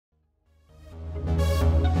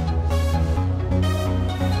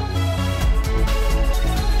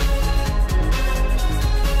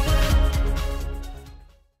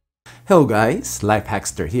Hello guys, Life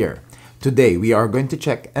Hackster here. Today we are going to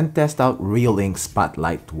check and test out Reolink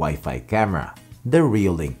Spotlight Wi-Fi camera, the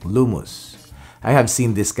Reolink Lumus. I have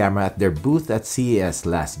seen this camera at their booth at CES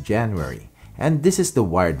last January, and this is the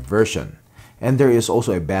wired version. And there is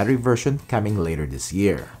also a battery version coming later this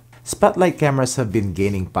year. Spotlight cameras have been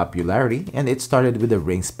gaining popularity, and it started with the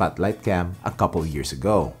Ring Spotlight Cam a couple years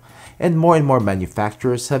ago. And more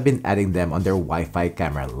manufacturers have been adding them on their Wi-Fi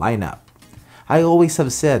camera lineup. I always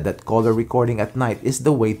have said that color recording at night is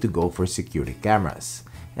the way to go for security cameras.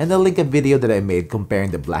 And I'll link a video that I made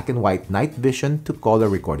comparing the black and white night vision to color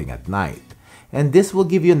recording at night. And this will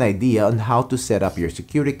give you an idea on how to set up your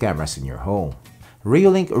security cameras in your home.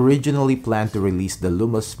 Reolink originally planned to release the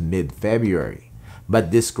Lumus mid-February,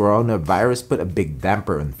 but this coronavirus put a big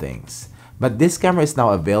damper on things. But this camera is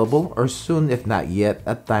now available, or soon if not yet,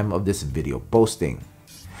 at time of this video posting.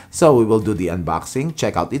 So we will do the unboxing,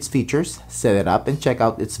 check out its features, set it up, and check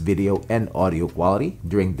out its video and audio quality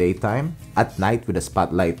during daytime, at night with the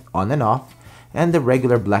spotlight on and off, and the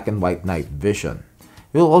regular black and white night vision.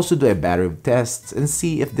 We'll also do a battery of tests and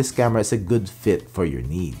see if this camera is a good fit for your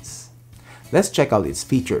needs. Let's check out its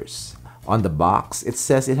features. On the box, it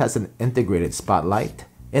says it has an integrated spotlight,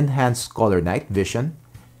 enhanced color night vision,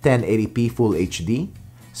 1080p Full HD,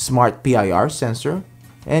 smart PIR sensor,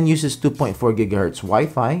 and uses 2.4 GHz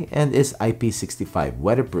Wi-Fi and is IP65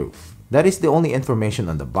 weatherproof. That is the only information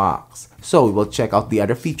on the box, so we will check out the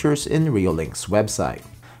other features in Reolink's website.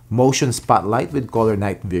 Motion spotlight with color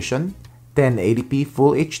night vision, 1080p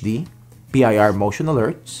Full HD, PIR motion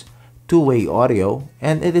alerts, two-way audio,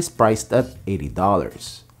 and it is priced at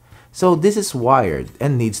 $80. So this is wired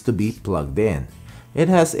and needs to be plugged in. It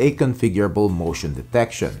has a configurable motion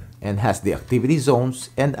detection and has the activity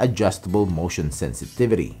zones and adjustable motion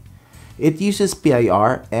sensitivity. It uses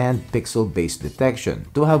PIR and pixel-based detection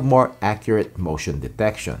to have more accurate motion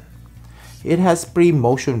detection. It has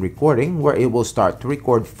pre-motion recording where it will start to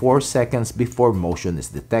record 4 seconds before motion is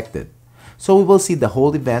detected, so we will see the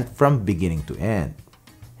whole event from beginning to end.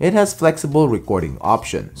 It has flexible recording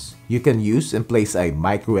options. You can use and place a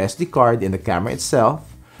micro SD card in the camera itself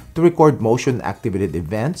to record motion-activated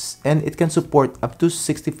events, and it can support up to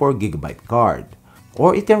 64GB card.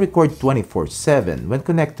 Or it can record 24/7 when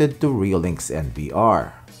connected to Reolink's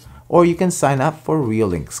NVR. Or you can sign up for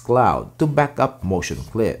Reolink's Cloud to back up motion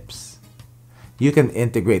clips. You can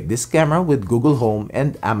integrate this camera with Google Home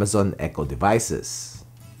and Amazon Echo devices.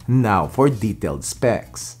 Now for detailed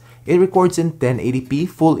specs. It records in 1080p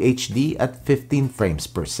Full HD at 15 frames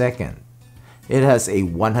per second. It has a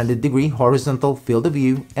 100-degree horizontal field of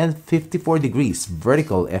view and 54 degrees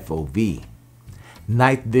vertical FOV.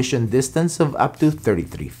 Night vision distance of up to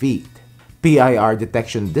 33 feet. PIR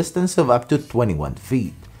detection distance of up to 21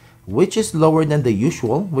 feet, which is lower than the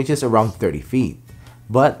usual, which is around 30 feet.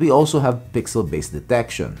 But we also have pixel-based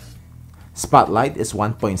detection. Spotlight is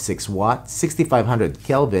 1.6 watt, 6500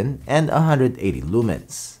 Kelvin, and 180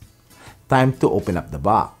 lumens. Time to open up the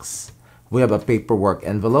box. We have a paperwork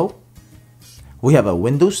envelope. We have a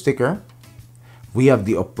window sticker. We have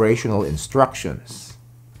the operational instructions.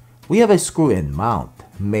 We have a screw-in mount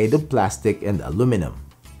made of plastic and aluminum.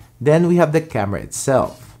 Then we have the camera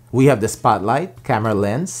itself. We have the spotlight, camera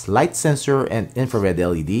lens, light sensor and infrared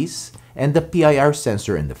LEDs, and the PIR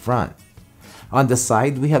sensor in the front. On the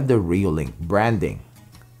side, we have the Reolink branding.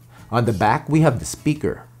 On the back, we have the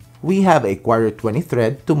speaker. We have a Q20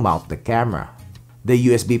 thread to mount the camera. The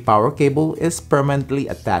USB power cable is permanently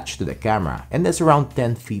attached to the camera and is around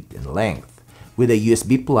 10 feet in length, with a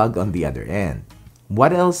USB plug on the other end.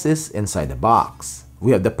 What else is inside the box?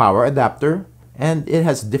 We have the power adapter, and it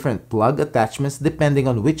has different plug attachments depending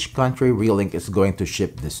on which country Reolink is going to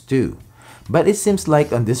ship this to. But it seems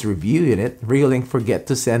like on this review unit, Reolink forget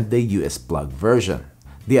to send the US plug version.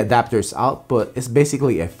 The adapter's output is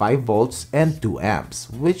basically a 5 volts and 2 amps,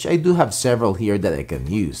 which I do have several here that I can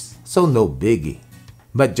use, so no biggie.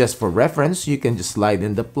 But just for reference, you can just slide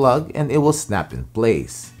in the plug and it will snap in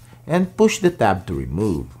place, and push the tab to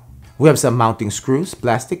remove. We have some mounting screws,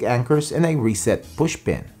 plastic anchors, and a reset push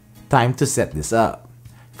pin. Time to set this up.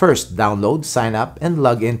 First, download, sign up, and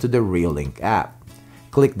log into the Reolink app.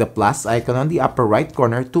 Click the plus icon on the upper right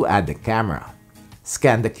corner to add the camera.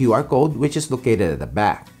 Scan the QR code, which is located at the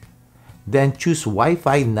back. Then choose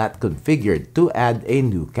Wi-Fi not configured to add a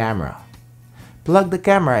new camera. Plug the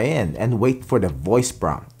camera in and wait for the voice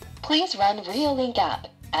prompt. Please run Reolink app,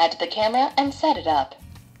 add the camera and set it up.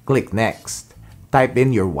 Click Next. Type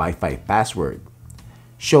in your Wi-Fi password.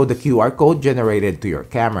 Show the QR code generated to your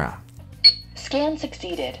camera. Scan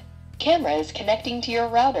succeeded. Camera is connecting to your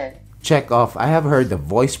router. Check off I have heard the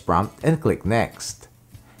voice prompt and click Next.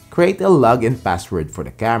 Create a login password for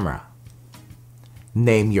the camera.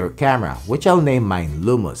 Name your camera, which I'll name mine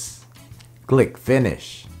Lumus. Click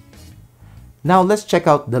Finish. Now let's check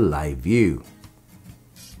out the live view.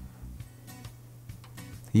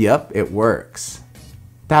 Yup, it works.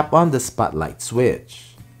 Tap on the spotlight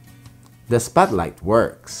switch. The spotlight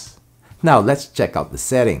works. Now let's check out the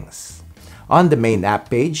settings. On the main app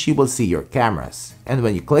page, you will see your cameras, and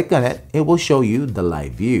when you click on it, it will show you the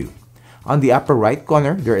live view. On the upper right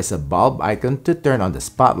corner, there is a bulb icon to turn on the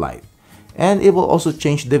spotlight, and it will also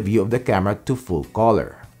change the view of the camera to full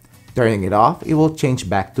color. Turning it off, it will change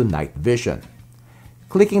back to night vision.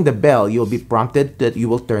 Clicking the bell, you will be prompted that you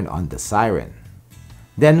will turn on the siren.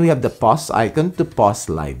 Then we have the pause icon to pause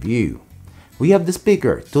live view. We have the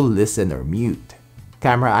speaker to listen or mute,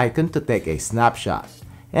 camera icon to take a snapshot,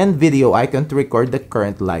 and video icon to record the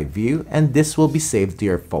current live view, and this will be saved to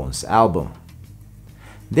your phone's album.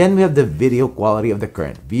 Then we have the video quality of the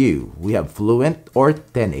current view. We have fluent or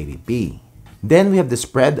 1080p. Then we have the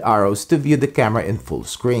spread arrows to view the camera in full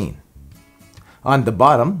screen. On the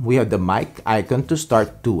bottom, we have the mic icon to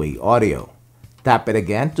start two-way audio. Tap it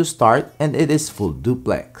again to start and it is full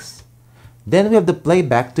duplex. Then we have the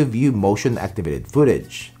playback to view motion activated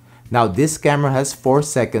footage. Now this camera has 4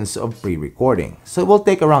 seconds of pre-recording, so it will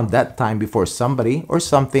take around that time before somebody or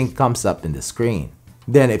something comes up in the screen.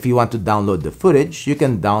 Then if you want to download the footage, you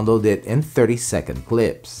can download it in 30-second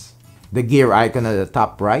clips. The gear icon at the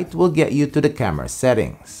top right will get you to the camera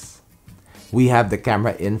settings. We have the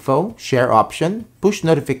camera info, share option, push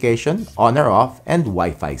notification, on or off, and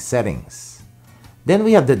Wi-Fi settings. Then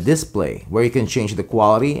we have the display, where you can change the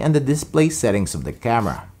quality and the display settings of the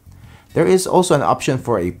camera. There is also an option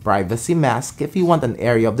for a privacy mask if you want an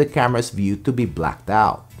area of the camera's view to be blacked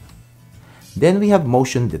out. Then we have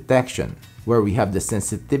motion detection, where we have the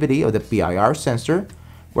sensitivity of the PIR sensor,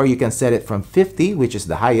 where you can set it from 50, which is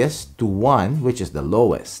the highest, to 1, which is the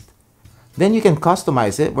lowest. Then you can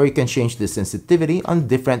customize it, where you can change the sensitivity on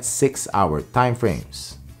different 6-hour time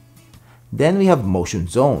frames. Then we have motion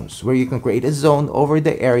zones, where you can create a zone over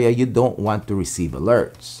the area you don't want to receive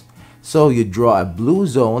alerts. So you draw a blue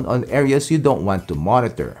zone on areas you don't want to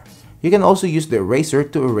monitor. You can also use the eraser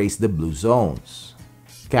to erase the blue zones.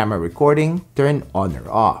 Camera recording, turn on or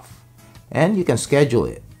off. And you can schedule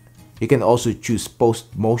it. You can also choose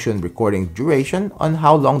post-motion recording duration on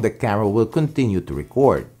how long the camera will continue to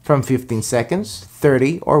record, from 15 seconds,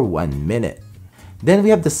 30, or 1 minute. Then we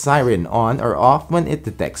have the siren on or off when it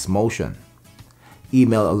detects motion.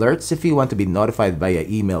 Email alerts if you want to be notified via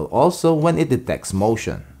email also when it detects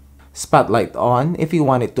motion. Spotlight on if you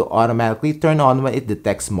want it to automatically turn on when it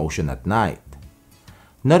detects motion at night.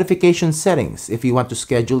 Notification settings if you want to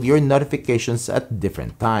schedule your notifications at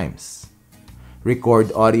different times.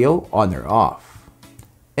 Record audio on or off.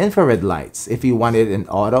 Infrared lights if you want it in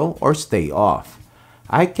auto or stay off.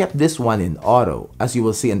 I kept this one in auto. As you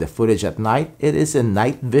will see in the footage at night, it is in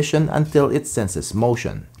night vision until it senses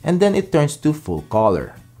motion, and then it turns to full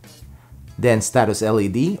color. Then status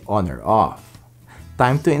LED on or off.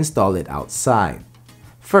 Time to install it outside.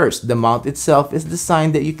 First, the mount itself is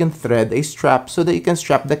designed that you can thread a strap so that you can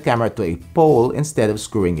strap the camera to a pole instead of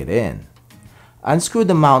screwing it in. Unscrew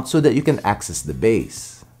the mount so that you can access the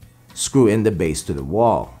base. Screw in the base to the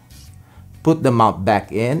wall. Put the mount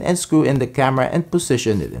back in and screw in the camera and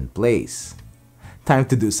position it in place. Time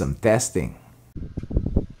to do some testing.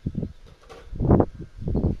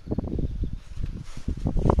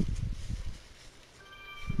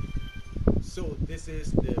 So this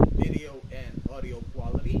is the video and audio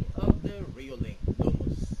quality of the Reolink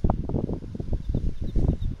Lumus.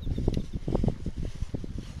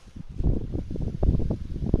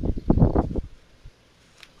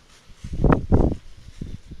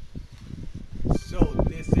 So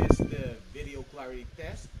this is the video clarity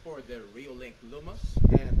test for the Reolink Lumus,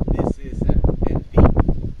 and this is at 10 feet,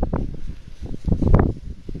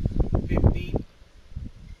 15,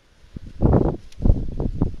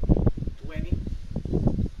 20,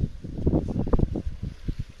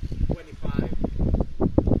 25,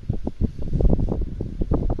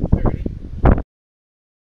 30,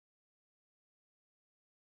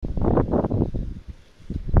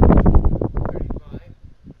 35,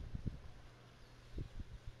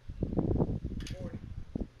 40.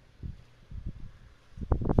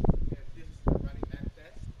 And this is the running man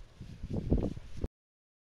test.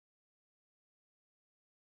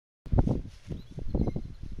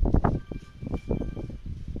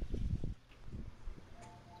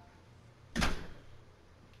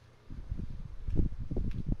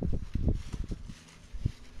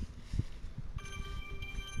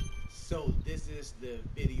 So this is the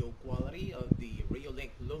video quality of the Reolink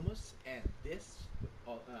Lumus, and this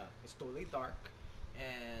is totally dark.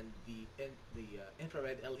 and the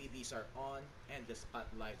infrared LEDs are on and the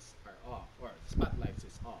spotlights are off, or spotlights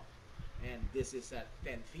is off. And this is at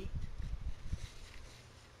 10 feet,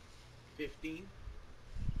 15,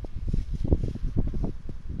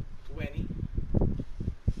 20,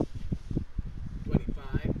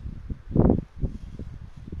 25,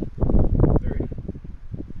 30.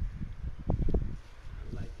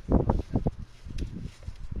 I like it.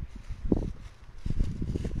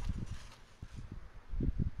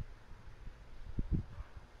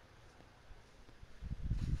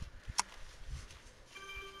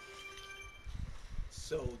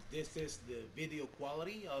 So this is the video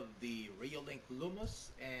quality of the Reolink Lumus,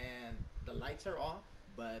 and the lights are off,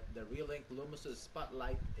 but the Reolink Lumus's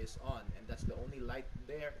spotlight is on, and that's the only light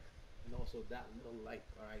there, and also that little light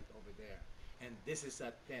right over there. And this is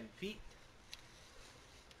at 10 feet,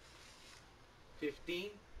 15,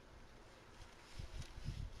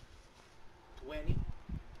 20,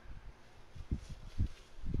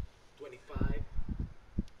 25,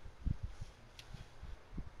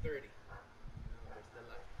 30. There's the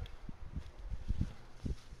light.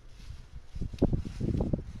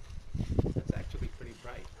 That's actually pretty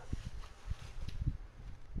bright.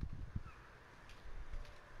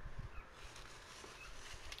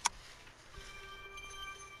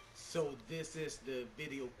 So this is the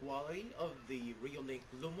video quality of the Reolink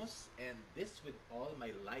Lumus, and this with all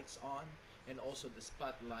my lights on and also the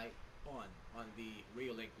spotlight on the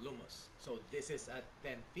Reolink Lumus. So this is at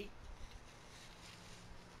 10 feet,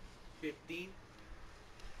 15,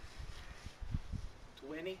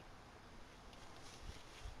 20,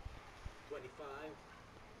 25,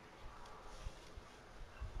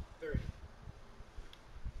 30.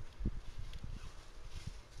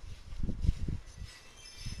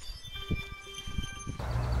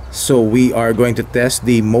 So we are going to test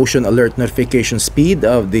the motion alert notification speed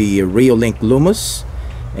of the Reolink Lumus,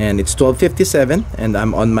 and it's 12:57 and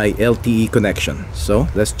I'm on my LTE connection. So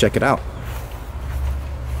let's check it out.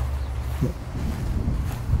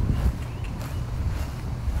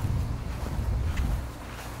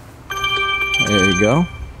 There you go.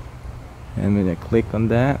 And when I click on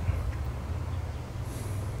that,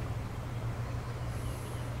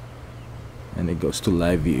 and it goes to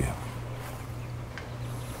live view.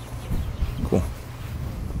 Cool.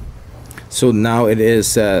 So now it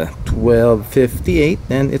is 12:58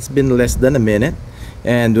 and it's been less than a minute,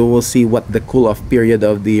 and we will see what the cool off period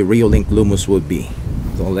of the Reolink Lumus would be.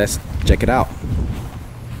 So let's check it out.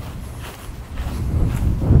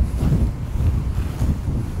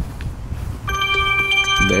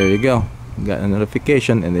 There you go. Got a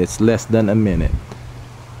notification and it's less than a minute.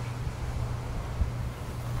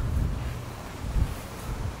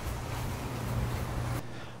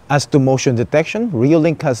 As to motion detection,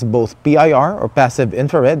 Reolink has both PIR or passive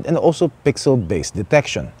infrared and also pixel-based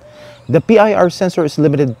detection. The PIR sensor is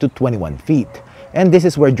limited to 21 feet, and this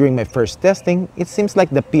is where during my first testing, it seems like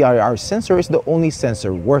the PIR sensor is the only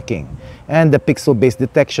sensor working, and the pixel-based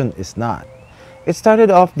detection is not. It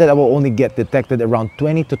started off that I will only get detected around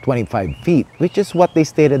 20 to 25 feet, which is what they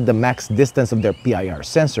stated the max distance of their PIR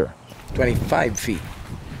sensor. 25 feet.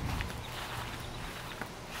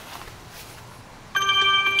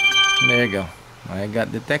 There you go. I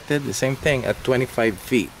got detected the same thing at 25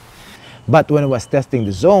 feet. But when I was testing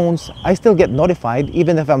the zones, I still get notified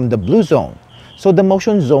even if I'm in the blue zone. So the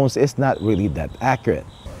motion zones is not really that accurate.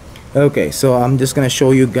 Okay, so I'm just gonna show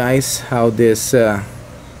you guys how this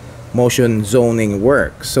motion zoning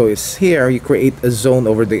works. So it's here, you create a zone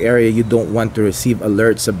over the area you don't want to receive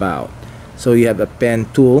alerts about. So you have a pen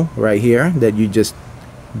tool right here that you just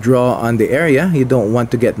draw on the area you don't want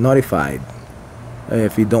to get notified.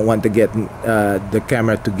 If you don't want to get the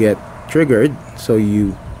camera to get triggered, so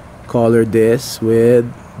you color this with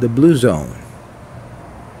the blue zone.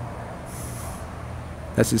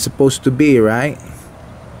 That's it's supposed to be, right?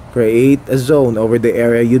 Create a zone over the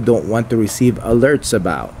area you don't want to receive alerts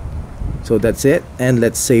about. So that's it, and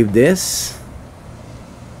let's save this.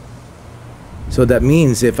 So that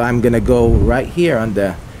means if I'm gonna go right here on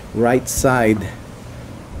the right side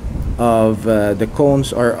of the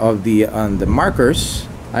cones or of the on the markers,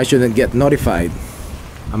 I shouldn't get notified.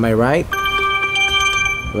 Am I right?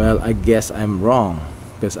 Well, I guess I'm wrong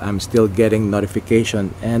because I'm still getting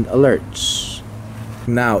notification and alerts.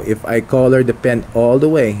 Now if I color the pen all the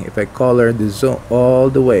way, if I color the zone all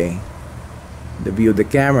the way, the view of the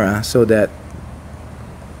camera, so that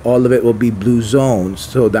all of it will be blue zones,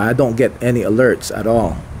 so that I don't get any alerts at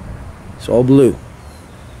all. It's all blue.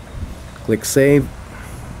 Click save.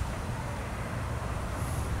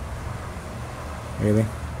 Really?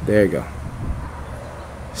 There you go.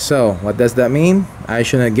 So what does that mean? I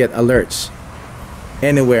shouldn't get alerts.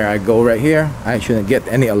 Anywhere I go right here, I shouldn't get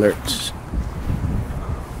any alerts.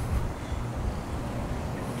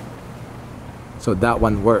 So that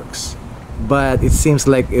one works. But it seems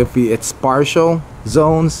like if it's partial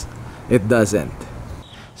zones, it doesn't.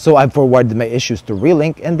 So I've forwarded my issues to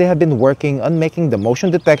Reolink, and they have been working on making the motion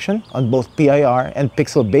detection on both PIR and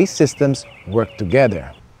pixel-based systems work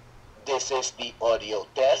together. This is the audio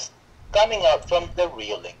test coming out from the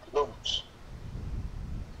Reolink Lumus.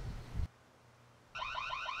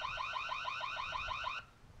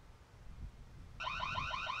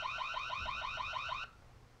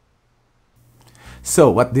 So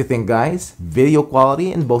what do you think, guys? Video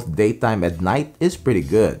quality in both daytime and night is pretty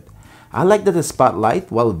good. I like that the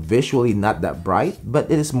spotlight, while visually not that bright,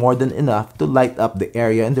 but it is more than enough to light up the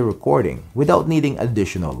area in the recording without needing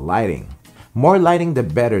additional lighting. More lighting the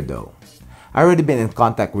better though. I already been in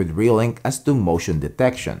contact with Reolink as to motion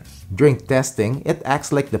detection. During testing, it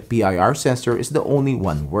acts like the PIR sensor is the only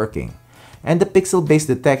one working, and the pixel-based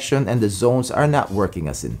detection and the zones are not working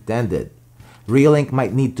as intended. Reolink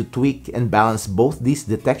might need to tweak and balance both these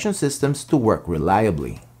detection systems to work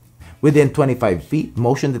reliably. Within 25 feet,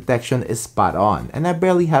 motion detection is spot on, and I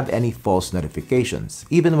barely have any false notifications,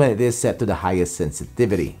 even when it is set to the highest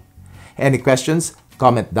sensitivity. Any questions?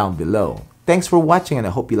 Comment down below. Thanks for watching, and I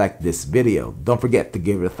hope you liked this video. Don't forget to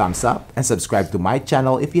give it a thumbs up and subscribe to my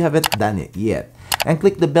channel if you haven't done it yet. And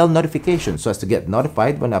click the bell notification so as to get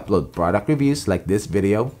notified when I upload product reviews like this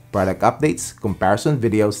video, product updates, comparison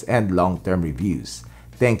videos, and long-term reviews.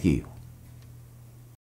 Thank you.